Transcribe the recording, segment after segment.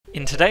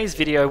In today's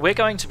video, we're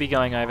going to be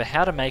going over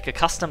how to make a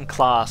custom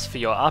class for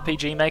your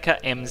RPG Maker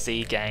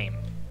MZ game.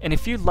 And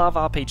if you love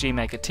RPG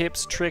Maker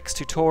tips, tricks,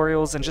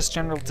 tutorials, and just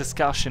general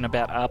discussion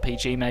about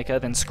RPG Maker,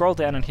 then scroll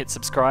down and hit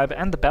subscribe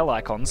and the bell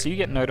icon so you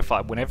get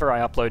notified whenever I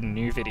upload a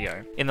new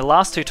video. In the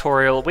last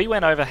tutorial, we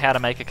went over how to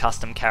make a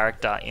custom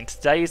character. In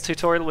today's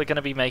tutorial, we're going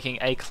to be making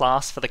a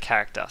class for the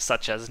character,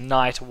 such as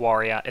Knight,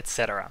 Warrior,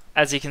 etc.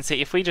 As you can see,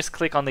 if we just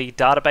click on the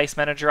database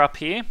manager up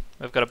here,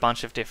 we've got a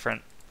bunch of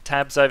different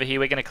tabs over here.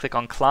 We're going to click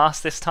on class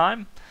this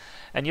time,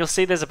 and you'll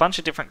see there's a bunch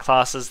of different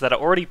classes that are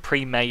already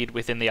pre-made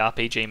within the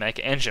RPG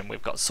Maker engine.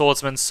 We've got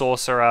swordsman,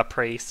 sorcerer,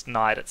 priest,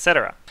 knight,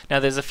 etc. Now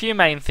there's a few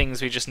main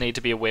things we just need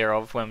to be aware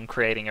of when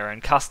creating our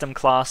own custom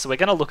class, so we're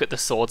going to look at the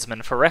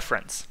swordsman for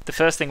reference. The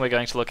first thing we're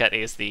going to look at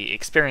is the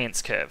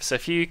experience curve. So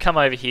if you come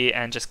over here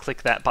and just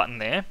click that button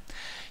there,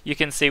 you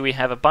can see we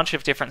have a bunch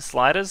of different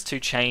sliders to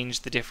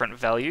change the different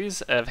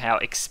values of how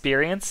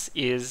experience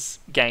is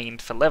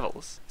gained for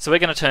levels. So we're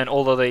going to turn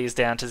all of these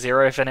down to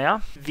 0 for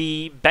now.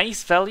 The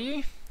base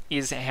value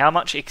is how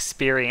much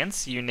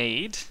experience you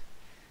need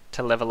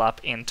to level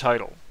up in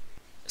total.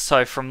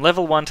 So from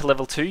level 1 to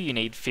level 2 you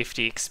need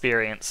 50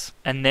 experience.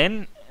 And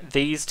then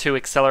these two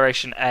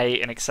acceleration A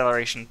and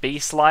acceleration B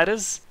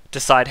sliders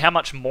decide how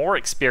much more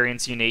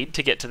experience you need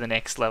to get to the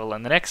next level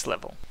and the next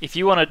level. If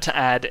you wanted to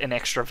add an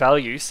extra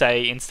value,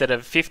 say instead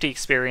of 50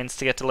 experience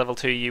to get to level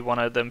 2 you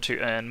wanted them to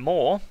earn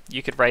more,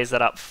 you could raise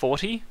that up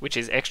 40, which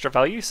is extra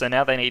value, so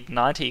now they need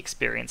 90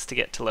 experience to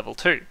get to level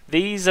 2.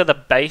 These are the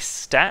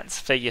base stats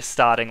for your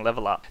starting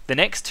level up. The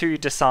next two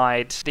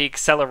decide the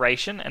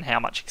acceleration and how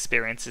much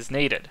experience is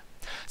needed.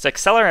 So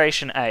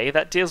acceleration A,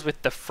 that deals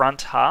with the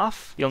front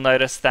half. You'll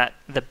notice that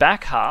the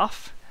back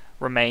half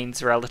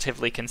remains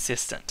relatively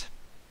consistent.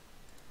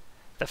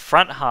 The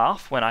front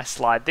half, when I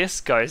slide this,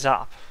 goes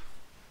up.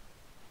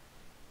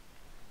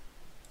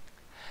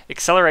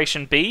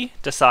 Acceleration B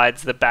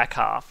decides the back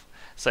half.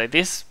 So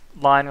this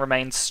line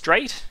remains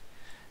straight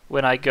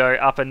when I go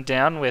up and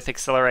down with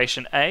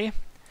acceleration A.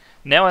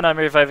 Now when I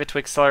move over to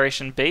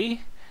acceleration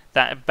B,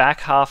 that back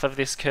half of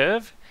this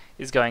curve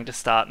is going to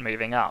start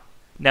moving up.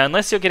 Now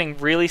unless you're getting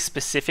really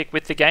specific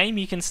with the game,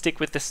 you can stick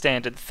with the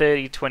standard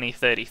 30, 20,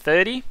 30,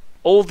 30.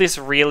 All this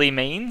really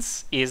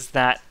means is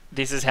that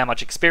this is how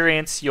much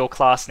experience your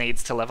class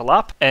needs to level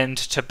up, and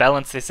to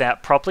balance this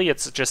out properly,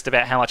 it's just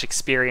about how much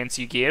experience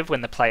you give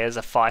when the players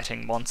are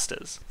fighting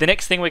monsters. The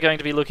next thing we're going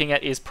to be looking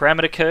at is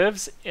parameter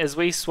curves. As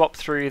we swap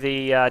through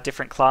the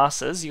different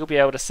classes, you'll be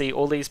able to see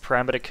all these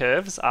parameter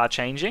curves are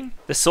changing.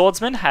 The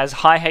swordsman has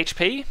high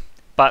HP,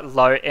 but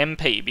low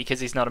MP because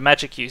he's not a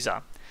magic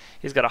user.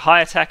 He's got a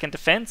high attack and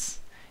defense,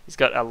 he's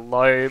got a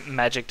low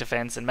magic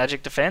defense and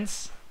magic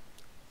defense,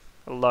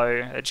 a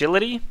low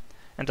agility,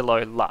 and a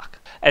low luck.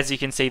 As you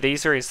can see,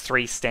 these are his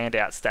three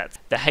standout stats: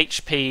 the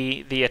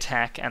HP, the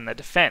attack, and the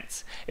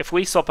defense. If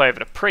we swap over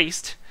to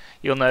priest,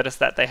 you'll notice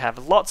that they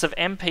have lots of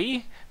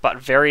MP,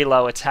 but very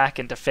low attack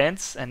and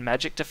defense and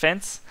magic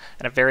defense,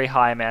 and a very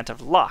high amount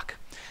of luck.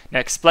 Now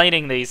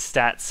explaining these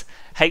stats,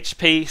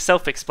 HP,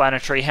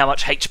 self-explanatory, how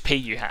much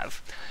HP you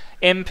have.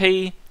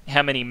 MP,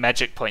 how many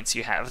magic points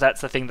you have.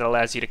 That's the thing that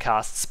allows you to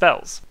cast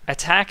spells.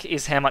 Attack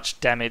is how much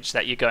damage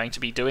that you're going to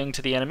be doing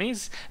to the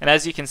enemies, and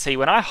as you can see,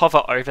 when I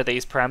hover over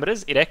these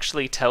parameters, it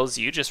actually tells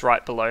you just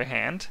right below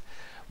hand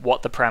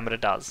what the parameter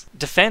does.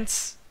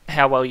 Defense,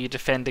 how well you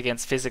defend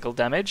against physical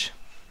damage.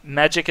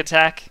 Magic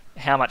attack,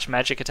 how much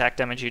magic attack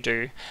damage you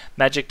do.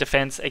 Magic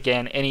defense,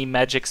 again, any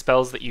magic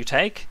spells that you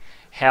take,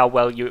 how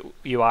well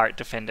you are at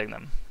defending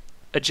them.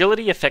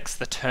 Agility affects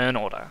the turn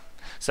order.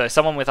 So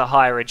someone with a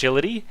higher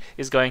agility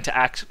is going to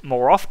act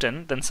more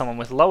often than someone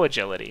with low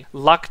agility.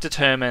 Luck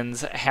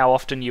determines how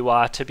often you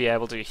are to be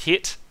able to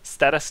hit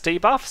status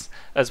debuffs,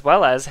 as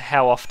well as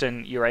how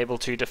often you're able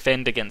to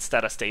defend against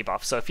status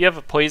debuffs. So if you have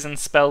a poison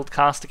spell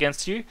cast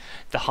against you,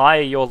 the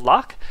higher your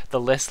luck, the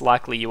less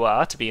likely you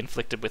are to be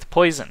inflicted with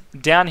poison.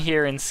 Down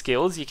here in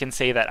skills, you can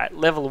see that at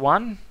level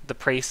 1, the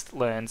priest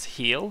learns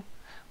heal,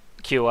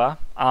 cure,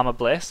 armor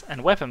bless,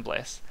 and weapon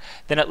bless.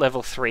 Then at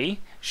level 3,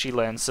 she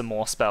learns some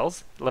more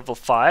spells. Level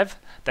 5,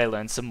 they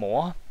learn some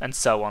more, and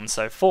so on and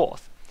so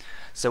forth.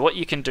 So what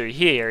you can do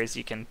here is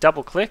you can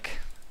double click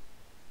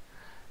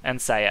and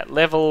say at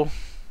level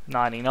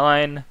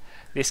 99,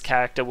 this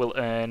character will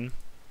earn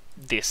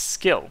this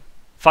skill.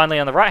 Finally,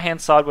 on the right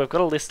hand side, we've got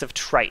a list of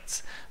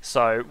traits.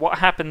 So what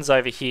happens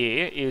over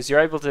here is you're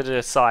able to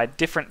decide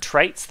different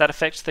traits that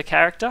affect the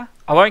character.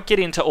 I won't get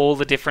into all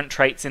the different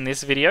traits in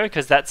this video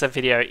because that's a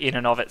video in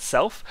and of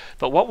itself,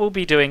 but what we'll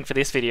be doing for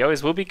this video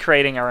is we'll be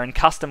creating our own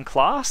custom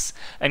class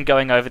and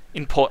going over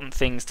important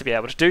things to be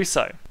able to do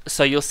so.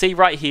 So you'll see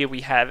right here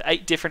we have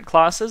 8 different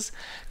classes.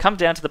 Come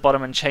down to the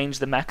bottom and change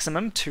the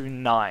maximum to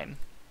 9.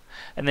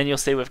 And then you'll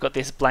see we've got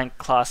this blank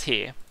class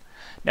here.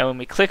 Now when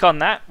we click on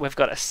that, we've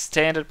got a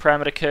standard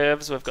parameter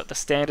curves, we've got the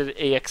standard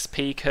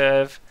EXP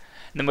curve,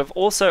 and then we've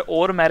also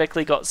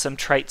automatically got some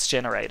traits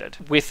generated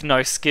with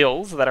no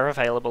skills that are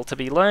available to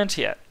be learnt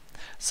yet.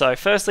 So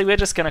firstly, we're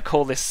just going to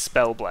call this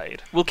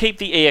Spellblade. We'll keep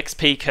the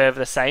EXP curve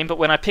the same, but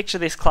when I picture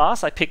this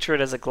class, I picture it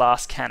as a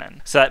glass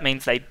cannon. So that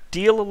means they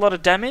deal a lot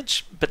of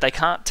damage, but they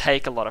can't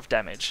take a lot of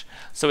damage.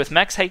 So with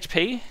max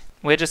HP,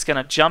 we're just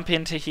going to jump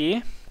into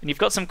here, and you've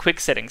got some quick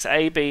settings,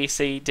 A, B,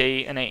 C,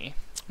 D, and E.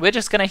 We're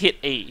just going to hit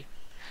E,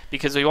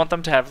 because we want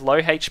them to have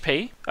low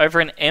HP.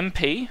 Over in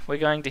MP, we're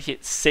going to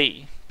hit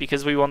C,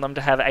 because we want them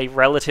to have a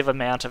relative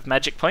amount of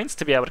magic points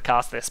to be able to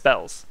cast their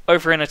spells.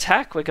 Over in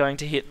attack, we're going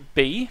to hit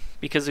B,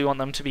 because we want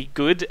them to be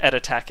good at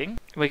attacking.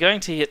 We're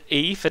going to hit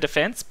E for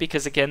defense,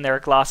 because again, they're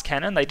a glass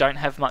cannon, they don't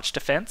have much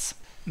defense.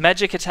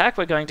 Magic attack,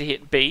 we're going to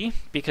hit B,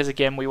 because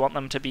again, we want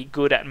them to be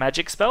good at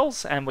magic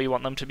spells, and we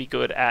want them to be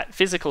good at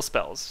physical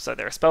spells, so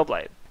they're a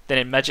Spellblade. Then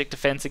in magic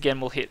defense, again,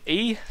 we'll hit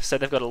E, so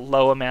they've got a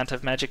low amount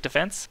of magic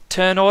defense.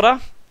 Turn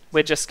order,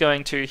 we're just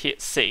going to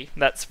hit C.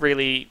 That's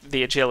really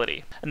the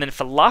agility. And then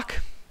for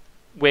luck,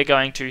 we're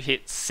going to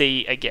hit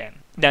C again.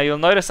 Now you'll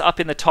notice up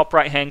in the top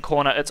right hand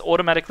corner, it's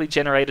automatically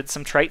generated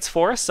some traits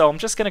for us, so I'm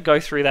just going to go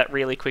through that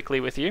really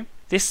quickly with you.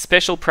 This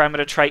special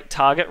parameter trait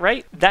target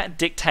rate, that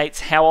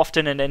dictates how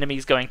often an enemy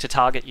is going to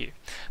target you.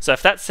 So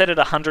if that's set at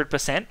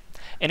 100%,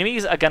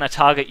 enemies are going to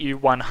target you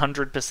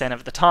 100%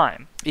 of the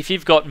time. If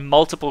you've got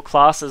multiple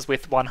classes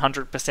with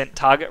 100%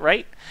 target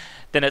rate,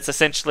 then it's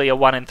essentially a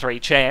 1 in 3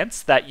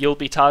 chance that you'll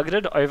be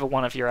targeted over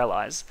one of your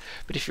allies.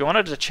 But if you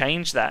wanted to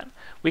change that,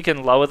 we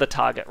can lower the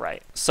target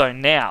rate. So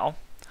now,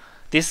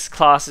 this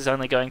class is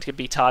only going to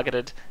be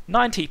targeted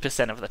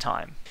 90% of the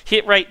time.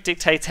 Hit rate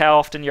dictates how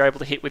often you're able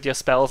to hit with your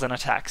spells and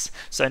attacks.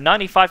 So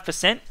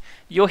 95%,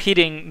 you're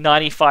hitting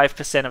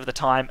 95% of the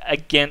time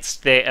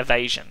against their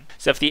evasion.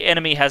 So if the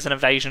enemy has an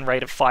evasion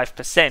rate of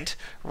 5%,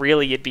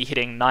 really you'd be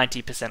hitting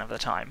 90% of the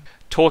time.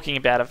 Talking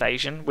about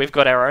evasion, we've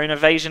got our own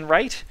evasion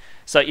rate.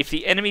 So if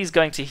the enemy is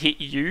going to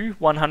hit you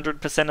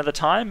 100% of the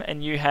time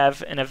and you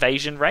have an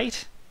evasion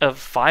rate of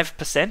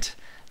 5%,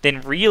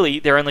 then really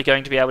they're only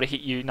going to be able to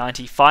hit you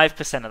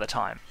 95% of the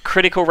time.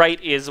 Critical rate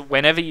is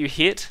whenever you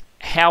hit,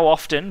 how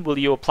often will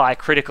you apply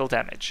critical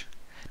damage?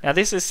 Now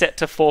this is set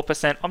to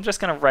 4%. I'm just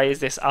going to raise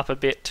this up a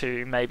bit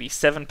to maybe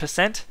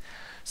 7%.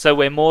 So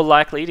we're more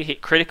likely to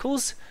hit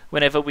criticals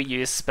whenever we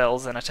use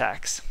spells and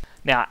attacks.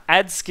 Now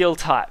add skill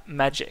type,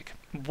 magic.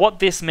 What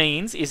this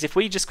means is if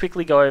we just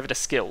quickly go over to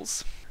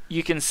skills,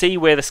 you can see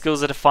where the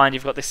skills are defined.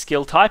 You've got this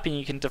skill type and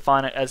you can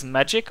define it as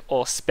magic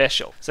or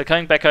special. So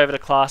going back over to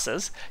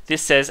classes,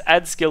 this says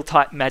add skill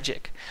type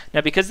magic.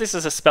 Now because this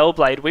is a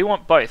Spellblade, we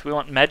want both. We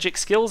want magic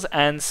skills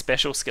and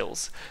special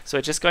skills. So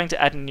we're just going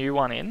to add a new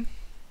one in.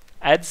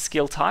 Add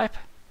skill type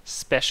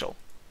special.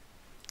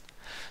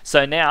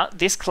 So now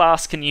this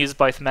class can use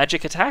both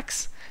magic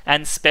attacks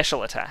and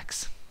special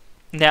attacks.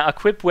 Now,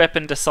 equip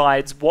weapon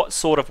decides what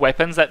sort of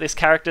weapons that this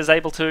character is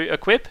able to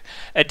equip.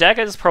 A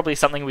dagger is probably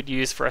something we'd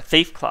use for a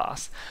thief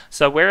class.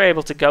 So we're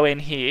able to go in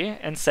here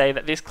and say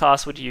that this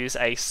class would use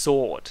a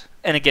sword.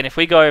 And again, if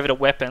we go over to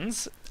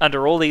weapons,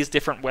 under all these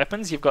different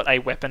weapons, you've got a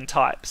weapon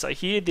type. So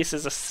here, this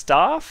is a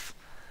staff,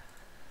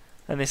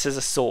 and this is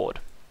a sword.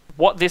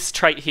 What this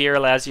trait here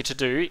allows you to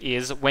do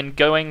is when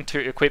going to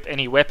equip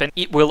any weapon,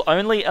 it will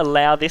only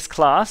allow this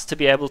class to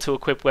be able to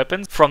equip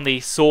weapons from the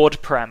sword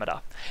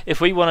parameter.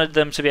 If we wanted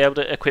them to be able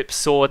to equip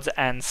swords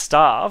and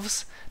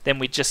staves, then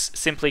we just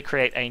simply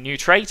create a new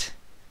trait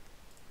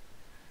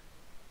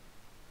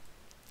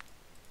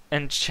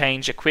and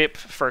change equip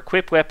for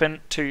equip weapon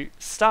to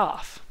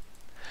staff.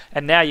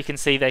 And now you can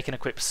see they can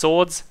equip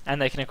swords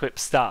and they can equip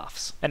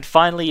staffs. And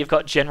finally, you've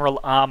got general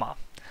armor.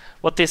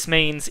 What this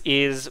means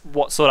is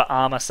what sort of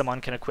armor someone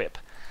can equip.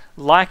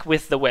 Like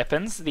with the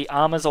weapons, the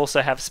armors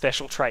also have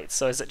special traits.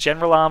 So is it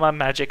general armor,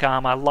 magic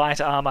armor, light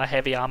armor,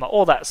 heavy armor,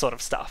 all that sort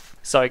of stuff.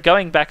 So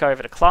going back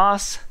over to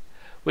class,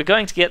 we're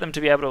going to get them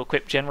to be able to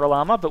equip general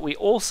armor, but we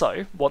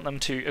also want them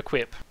to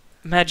equip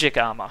magic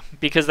armor,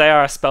 because they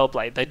are a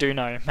Spellblade, they do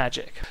know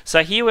magic.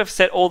 So here we've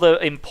set all the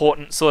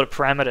important sort of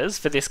parameters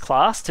for this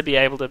class to be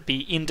able to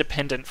be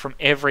independent from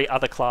every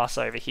other class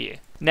over here.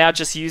 Now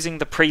just using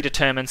the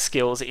predetermined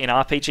skills in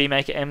RPG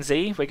Maker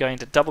MZ, we're going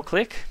to double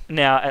click.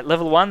 Now at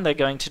level 1 they're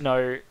going to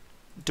know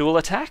dual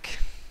attack,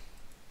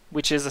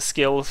 which is a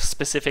skill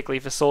specifically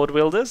for sword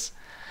wielders.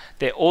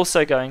 They're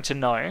also going to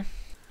know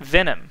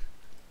venom,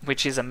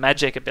 which is a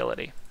magic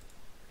ability.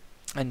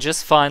 And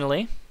just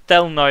finally,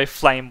 they'll know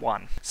Flame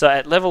 1. So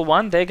at level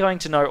 1, they're going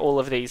to know all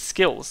of these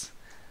skills.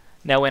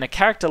 Now when a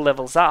character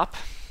levels up,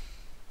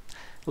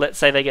 let's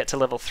say they get to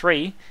level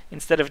 3,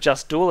 instead of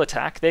just dual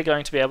attack, they're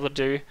going to be able to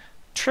do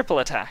triple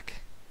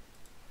attack.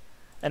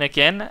 And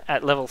again,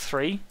 at level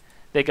 3,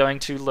 they're going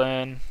to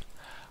learn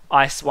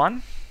Ice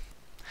 1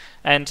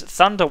 and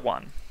Thunder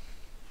 1.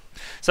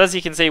 So as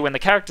you can see, when the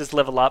characters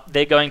level up,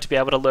 they're going to be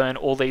able to learn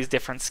all these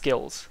different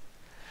skills.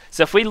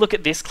 So if we look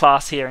at this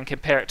class here and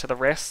compare it to the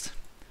rest,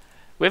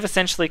 we've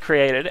essentially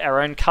created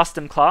our own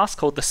custom class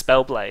called the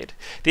Spellblade.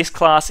 This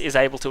class is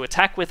able to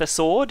attack with a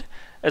sword,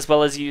 as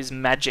well as use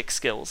magic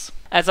skills.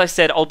 As I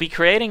said, I'll be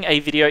creating a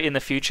video in the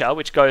future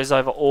which goes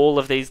over all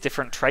of these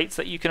different traits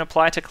that you can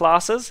apply to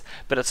classes,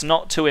 but it's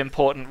not too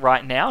important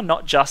right now,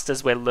 not just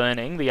as we're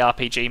learning the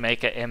RPG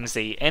Maker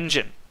MZ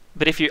engine.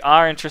 But if you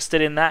are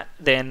interested in that,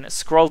 then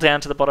scroll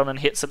down to the bottom and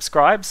hit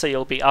subscribe so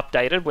you'll be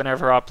updated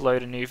whenever I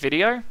upload a new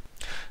video.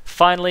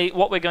 Finally,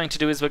 what we're going to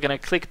do is we're going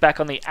to click back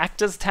on the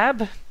Actors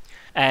tab,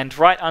 and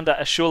right under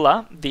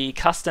Ashula, the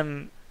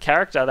custom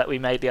character that we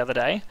made the other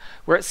day,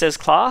 where it says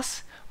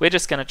class, we're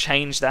just going to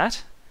change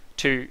that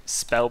to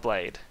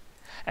Spellblade.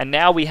 And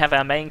now we have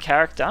our main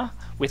character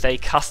with a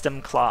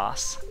custom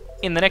class.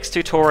 In the next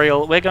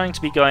tutorial, we're going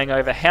to be going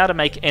over how to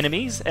make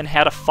enemies and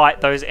how to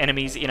fight those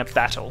enemies in a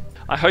battle.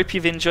 I hope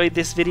you've enjoyed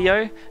this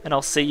video, and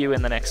I'll see you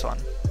in the next one.